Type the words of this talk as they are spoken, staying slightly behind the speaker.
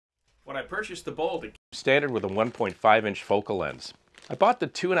When I purchased the Bold, it came standard with a 1.5-inch focal lens. I bought the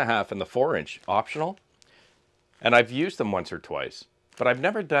 2.5 and the 4-inch optional, and I've used them once or twice, but I've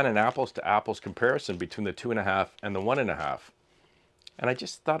never done an apples-to-apples comparison between the 2.5 and the 1.5, and I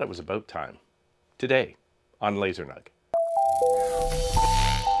just thought it was about time. Today on LaserNug.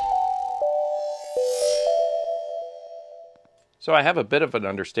 So I have a bit of an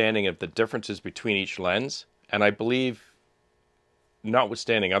understanding of the differences between each lens, and I believe,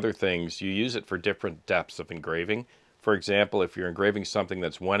 notwithstanding other things, you use it for different depths of engraving. For example, if you're engraving something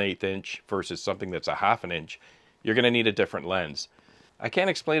that's 1/8 inch versus something that's a 1/2 inch, you're going to need a different lens. I can't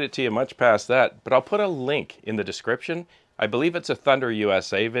explain it to you much past that, but I'll put a link in the description. I believe it's a Thunder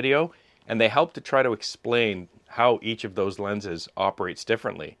USA video, and they help to try to explain how each of those lenses operates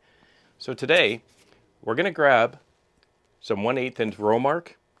differently. So today, we're going to grab some 1/8 inch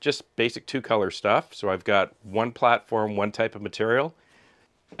Rowmark, just basic 2-color stuff. So I've got one platform, one type of material.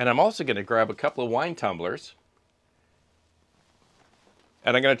 And I'm also going to grab a couple of wine tumblers.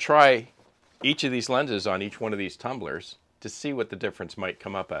 And I'm going to try each of these lenses on each one of these tumblers to see what the difference might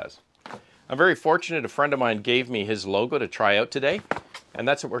come up as. I'm very fortunate a friend of mine gave me his logo to try out today, and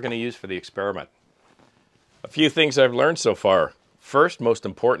that's what we're going to use for the experiment. A few things I've learned so far. First, most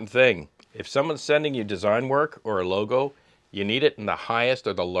important thing, if someone's sending you design work or a logo, you need it in the highest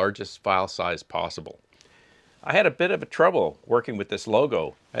or the largest file size possible. I had a bit of a trouble working with this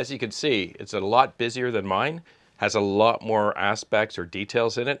logo. As you can see, it's a lot busier than mine, has a lot more aspects or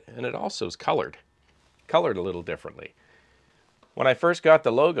details in it, and it also is colored a little differently. When I first got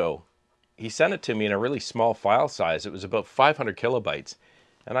the logo, he sent it to me in a really small file size. It was about 500 kilobytes,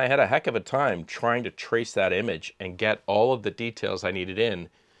 and I had a heck of a time trying to trace that image and get all of the details I needed in,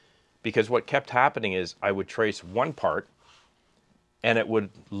 because what kept happening is I would trace one part and it would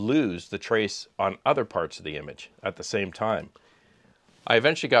lose the trace on other parts of the image at the same time. I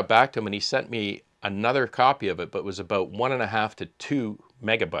eventually got back to him and he sent me another copy of it, but it was about 1.5 to 2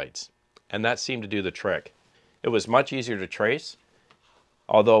 megabytes. And that seemed to do the trick. It was much easier to trace,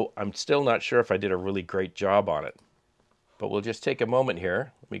 although I'm still not sure if I did a really great job on it. But we'll just take a moment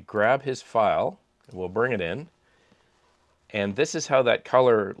here. Let me grab his file and we'll bring it in. And this is how that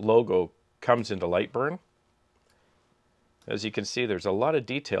color logo comes into Lightburn. As you can see, there's a lot of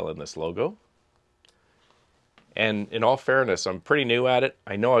detail in this logo. And in all fairness, I'm pretty new at it.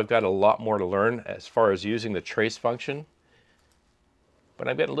 I know I've got a lot more to learn as far as using the trace function, but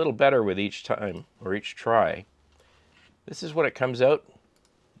I'm getting a little better with each time, or each try. This is what it comes out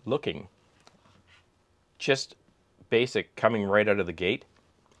looking. Just basic, coming right out of the gate.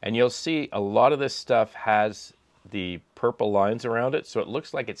 And you'll see a lot of this stuff has the purple lines around it, so it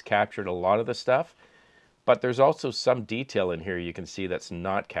looks like it's captured a lot of the stuff. But there's also some detail in here you can see that's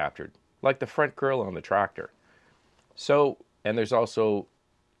not captured, like the front grille on the tractor. So, and there's also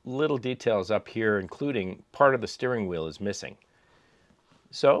little details up here, including part of the steering wheel is missing.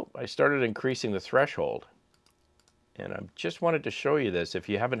 So I started increasing the threshold, and I just wanted to show you this if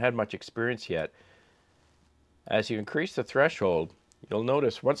you haven't had much experience yet. As you increase the threshold, you'll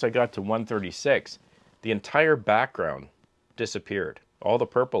notice once I got to 136, the entire background disappeared, all the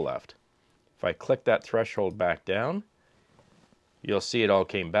purple left. If I click that threshold back down, you'll see it all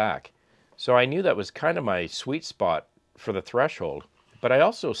came back. So I knew that was kind of my sweet spot for the threshold, but I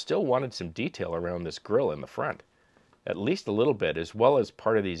also still wanted some detail around this grille in the front, at least a little bit, as well as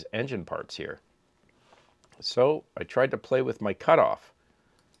part of these engine parts here. So I tried to play with my cutoff.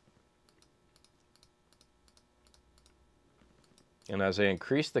 And as I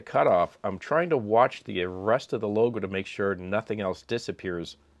increase the cutoff, I'm trying to watch the rest of the logo to make sure nothing else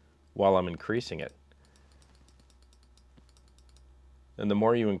disappears while I'm increasing it. And the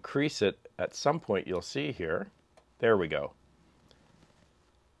more you increase it, at some point you'll see here, there we go.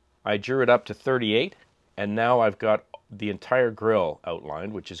 I drew it up to 38, and now I've got the entire grille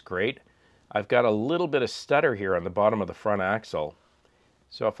outlined, which is great. I've got a little bit of stutter here on the bottom of the front axle.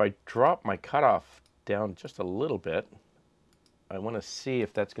 So if I drop my cutoff down just a little bit, I want to see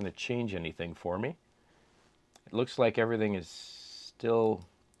if that's going to change anything for me. It looks like everything is still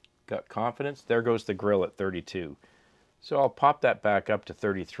got confidence. There goes the grille at 32. So I'll pop that back up to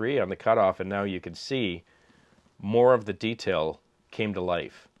 33 on the cutoff, and now you can see more of the detail came to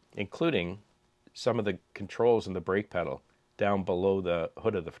life, including some of the controls in the brake pedal down below the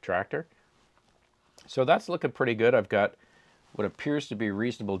hood of the tractor. So that's looking pretty good. I've got what appears to be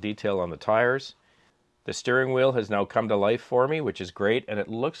reasonable detail on the tires. The steering wheel has now come to life for me, which is great, and it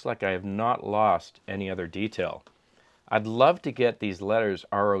looks like I have not lost any other detail. I'd love to get these letters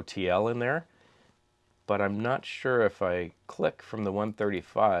ROTL in there, but I'm not sure if I click from the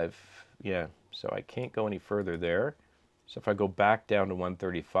 135, yeah, so I can't go any further there. So if I go back down to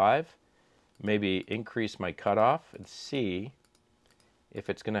 135, maybe increase my cutoff and see if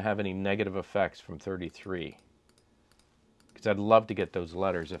it's going to have any negative effects from 33. Because I'd love to get those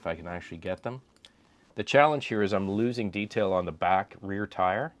letters if I can actually get them. The challenge here is I'm losing detail on the back rear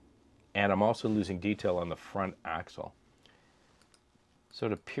tire, and I'm also losing detail on the front axle. So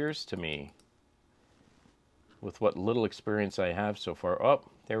it appears to me, with what little experience I have so far, oh,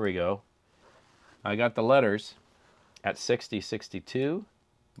 there we go. I got the letters at 60, 62,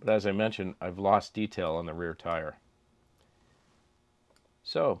 but as I mentioned, I've lost detail on the rear tire.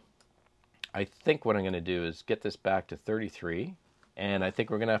 So I think what I'm going to do is get this back to 33, and I think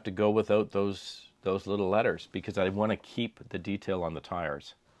we're going to have to go without those little letters because I want to keep the detail on the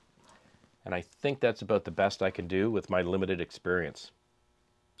tires. And I think that's about the best I can do with my limited experience.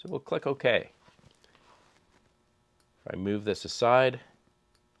 So we'll click OK. If I move this aside,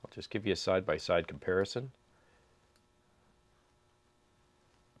 I'll just give you a side-by-side comparison.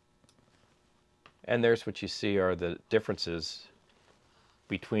 And there's what you see are the differences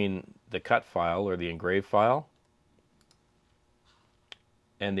between the cut file or the engraved file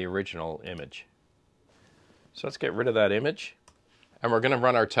and the original image. So let's get rid of that image. And we're going to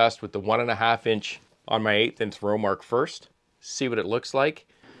run our test with the 1.5 inch on my 1/8 inch Rowmark first, see what it looks like.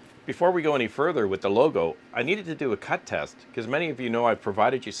 Before we go any further with the logo, I needed to do a cut test because many of you know I've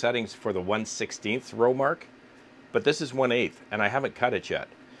provided you settings for the 1/16 Rowmark, but this is 1/8 and I haven't cut it yet.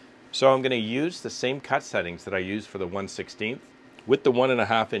 So I'm going to use the same cut settings that I use for the 1/16 with the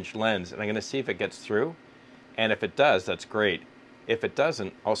 1.5 inch lens, and I'm going to see if it gets through. And if it does, that's great. If it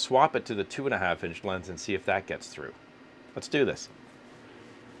doesn't, I'll swap it to the 2.5 inch lens and see if that gets through. Let's do this.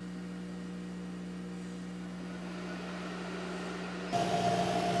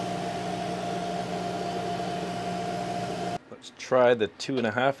 Let's try the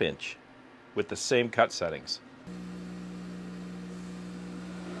 2.5 inch with the same cut settings.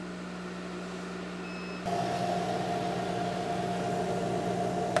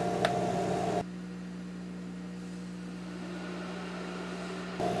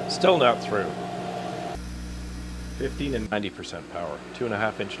 Still not through. 15 and 90% power,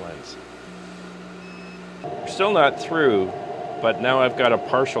 2.5 inch lens. Still not through, but now I've got a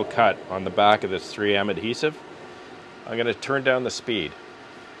partial cut on the back of this 3M adhesive. I'm going to turn down the speed.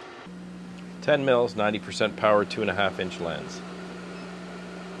 10 mils, 90% power, 2.5 inch lens.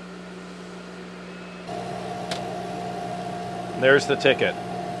 And there's the ticket.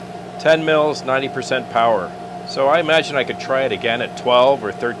 10 mils, 90% power. So I imagine I could try it again at 12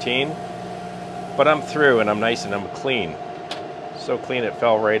 or 13, but I'm through and I'm nice and I'm clean. So clean it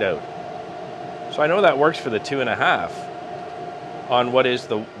fell right out. So I know that works for the 2.5 on what is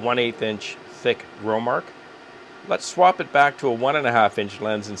the 1/8 inch thick Rowmark. Let's swap it back to a 1.5 inch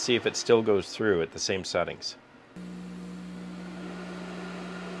lens and see if it still goes through at the same settings.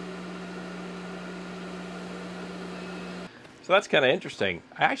 So that's kind of interesting.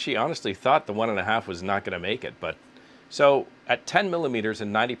 I actually honestly thought the 1.5 was not going to make it, but so at 10 millimeters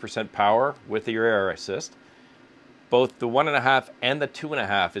and 90% power with the air assist, both the 1.5 and the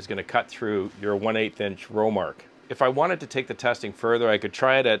 2.5 is going to cut through your 1/8 inch Rowmark. If I wanted to take the testing further, I could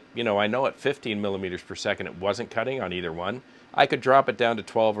try it at, I know at 15 millimeters per second it wasn't cutting on either one. I could drop it down to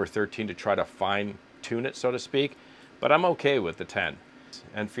 12 or 13 to try to fine tune it, so to speak, but I'm okay with the 10.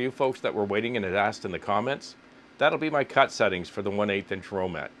 And for you folks that were waiting and had asked in the comments, that'll be my cut settings for the 1/8 inch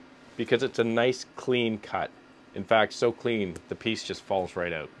Rowmark because it's a nice clean cut. In fact, so clean the piece just falls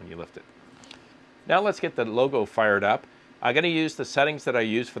right out when you lift it. Now let's get the logo fired up. I'm going to use the settings that I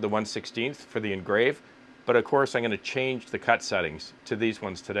use for the 1/16 for the engrave, but of course I'm going to change the cut settings to these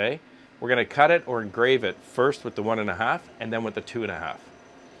ones today. We're going to cut it or engrave it first with the 1.5 and then with the 2.5.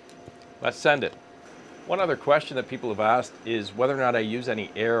 Let's send it. One other question that people have asked is whether or not I use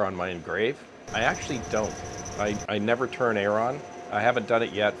any air on my engrave. I actually don't. I never turn air on. I haven't done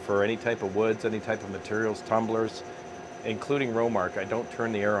it yet for any type of woods, any type of materials, tumblers, including Rowmark. I don't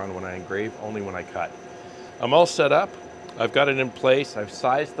turn the air on when I engrave, only when I cut. I'm all set up. I've got it in place. I've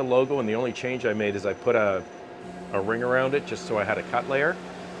sized the logo, and the only change I made is I put a ring around it just so I had a cut layer.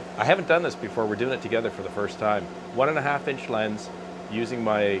 I haven't done this before. We're doing it together for the first time. 1.5 inch lens using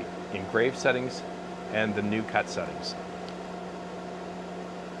my engrave settings and the new cut settings.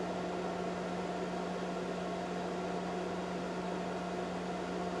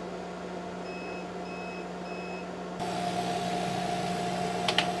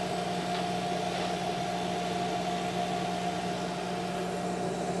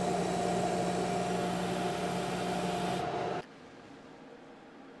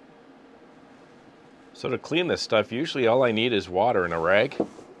 So to clean this stuff, usually all I need is water and a rag,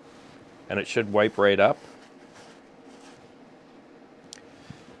 and it should wipe right up.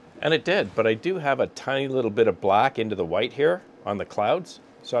 And it did, but I do have a tiny little bit of black into the white here on the clouds.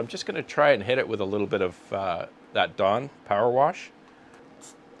 So I'm just going to try and hit it with a little bit of that Dawn Power Wash.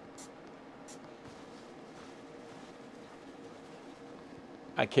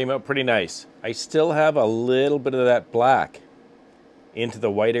 I came out pretty nice. I still have a little bit of that black into the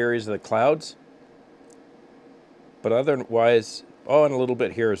white areas of the clouds. But otherwise, oh, and a little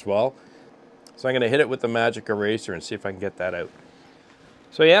bit here as well. So I'm going to hit it with the magic eraser and see if I can get that out.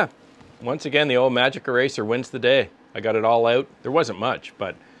 So yeah, once again, the old magic eraser wins the day. I got it all out. There wasn't much,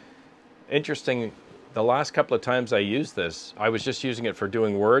 but interesting, the last couple of times I used this, I was just using it for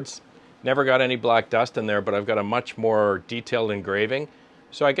doing words. Never got any black dust in there, but I've got a much more detailed engraving.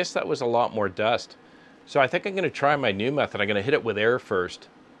 So I guess that was a lot more dust. So I think I'm going to try my new method. I'm going to hit it with air first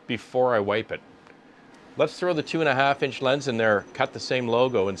before I wipe it. Let's throw the 2.5-inch lens in there, cut the same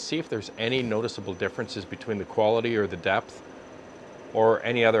logo, and see if there's any noticeable differences between the quality or the depth or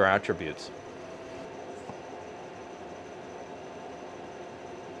any other attributes.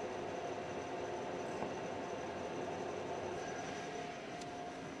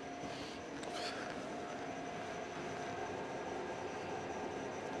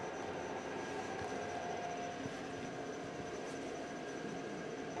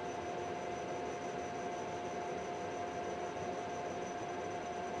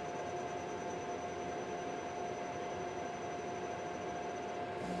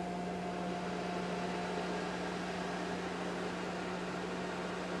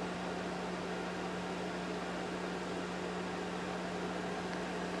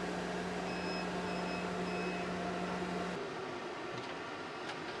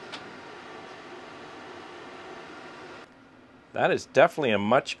 That is definitely a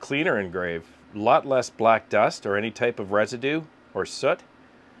much cleaner engrave. A lot less black dust or any type of residue or soot.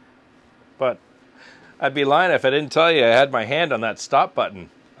 But I'd be lying if I didn't tell you I had my hand on that stop button.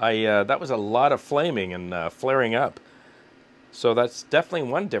 That was a lot of flaming and flaring up. So that's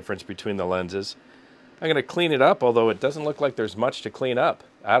definitely one difference between the lenses. I'm going to clean it up, although it doesn't look like there's much to clean up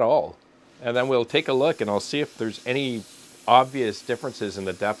at all. And then we'll take a look and I'll see if there's any obvious differences in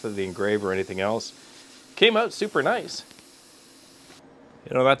the depth of the engrave or anything else. Came out super nice.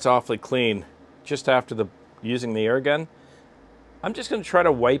 You know, that's awfully clean. Just after using the air gun, I'm just going to try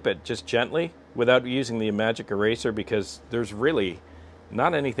to wipe it just gently without using the magic eraser because there's really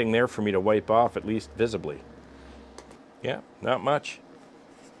not anything there for me to wipe off, at least visibly. Yeah, not much.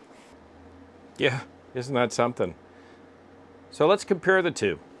 Yeah, isn't that something? So let's compare the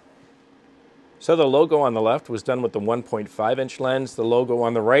two. So the logo on the left was done with the 1.5-inch lens, the logo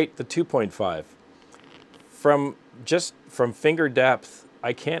on the right, the 2.5. From finger depth,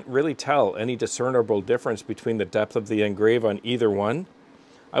 I can't really tell any discernible difference between the depth of the engrave on either one.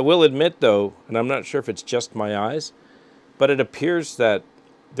 I will admit though, and I'm not sure if it's just my eyes, but it appears that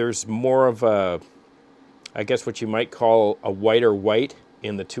there's more of a, I guess what you might call a whiter white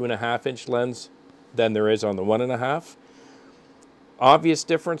in the 2.5-inch lens than there is on the 1.5. Obvious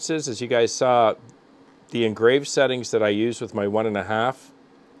differences, as you guys saw, the engraved settings that I use with my 1.5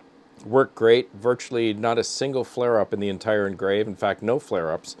 work great. Virtually not a single flare-up in the entire engrave. In fact, no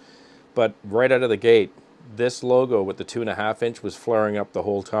flare-ups. But right out of the gate, this logo with the 2.5-inch was flaring up the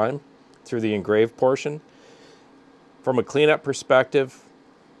whole time through the engraved portion. From a cleanup perspective,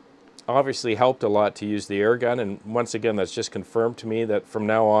 obviously helped a lot to use the air gun. And once again, that's just confirmed to me that from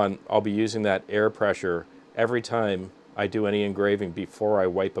now on, I'll be using that air pressure every time I do any engraving before I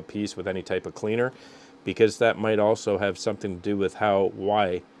wipe a piece with any type of cleaner, because that might also have something to do with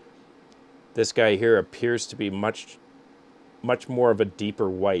why this guy here appears to be much more of a deeper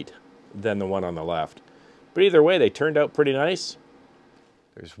white than the one on the left. But either way, they turned out pretty nice.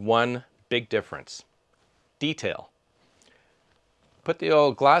 There's one big difference. Detail. Put the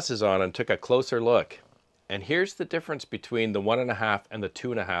old glasses on and took a closer look. And here's the difference between the 1.5 and the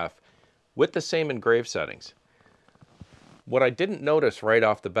 2.5 with the same engrave settings. What I didn't notice right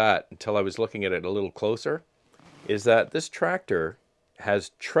off the bat until I was looking at it a little closer is that this tractor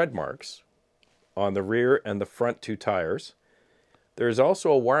has tread marks on the rear and the front two tires. There's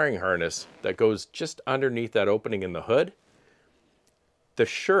also a wiring harness that goes just underneath that opening in the hood. The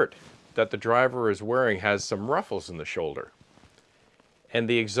shirt that the driver is wearing has some ruffles in the shoulder. And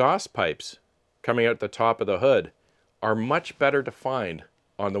the exhaust pipes coming out the top of the hood are much better defined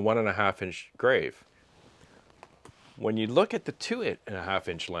on the 1.5-inch engrave. When you look at the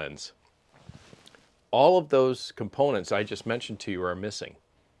 2.5-inch lens, all of those components I just mentioned to you are missing.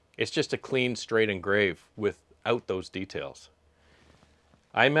 It's just a clean, straight engrave without those details.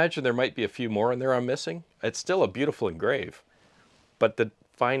 I imagine there might be a few more in there I'm missing. It's still a beautiful engrave, but the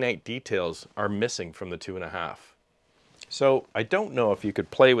finite details are missing from the 2.5. So I don't know if you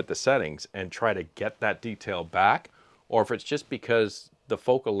could play with the settings and try to get that detail back, or if it's just because the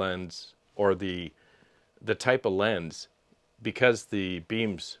focal lens or the type of lens, because the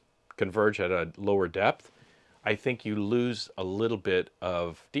beams converge at a lower depth, I think you lose a little bit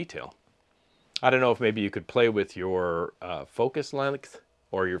of detail. I don't know if maybe you could play with your focus length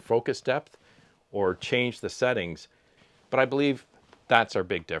or your focus depth or change the settings, but I believe that's our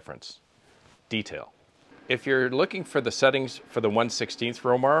big difference, detail. If you're looking for the settings for the 1/16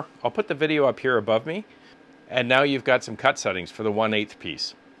 Rowmark, I'll put the video up here above me, and now you've got some cut settings for the 1/8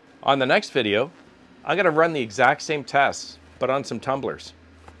 piece. On the next video, I'm going to run the exact same tests, but on some tumblers.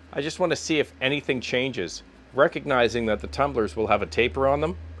 I just want to see if anything changes, recognizing that the tumblers will have a taper on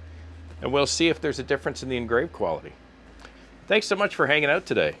them, and we'll see if there's a difference in the engraved quality. Thanks so much for hanging out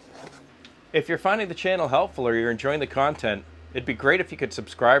today. If you're finding the channel helpful or you're enjoying the content, it'd be great if you could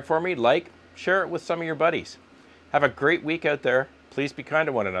subscribe for me, like, share it with some of your buddies. Have a great week out there. Please be kind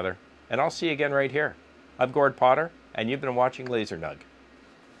to one another, and I'll see you again right here. I'm Gord Potter, and you've been watching LaserNug.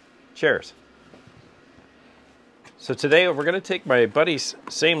 Cheers. So today we're going to take my buddy's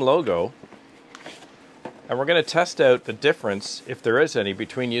same logo, and we're going to test out the difference, if there is any,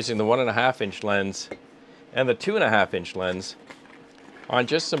 between using the 1.5-inch lens and the 2.5-inch lens on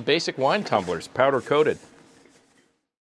just some basic wine tumblers, powder coated.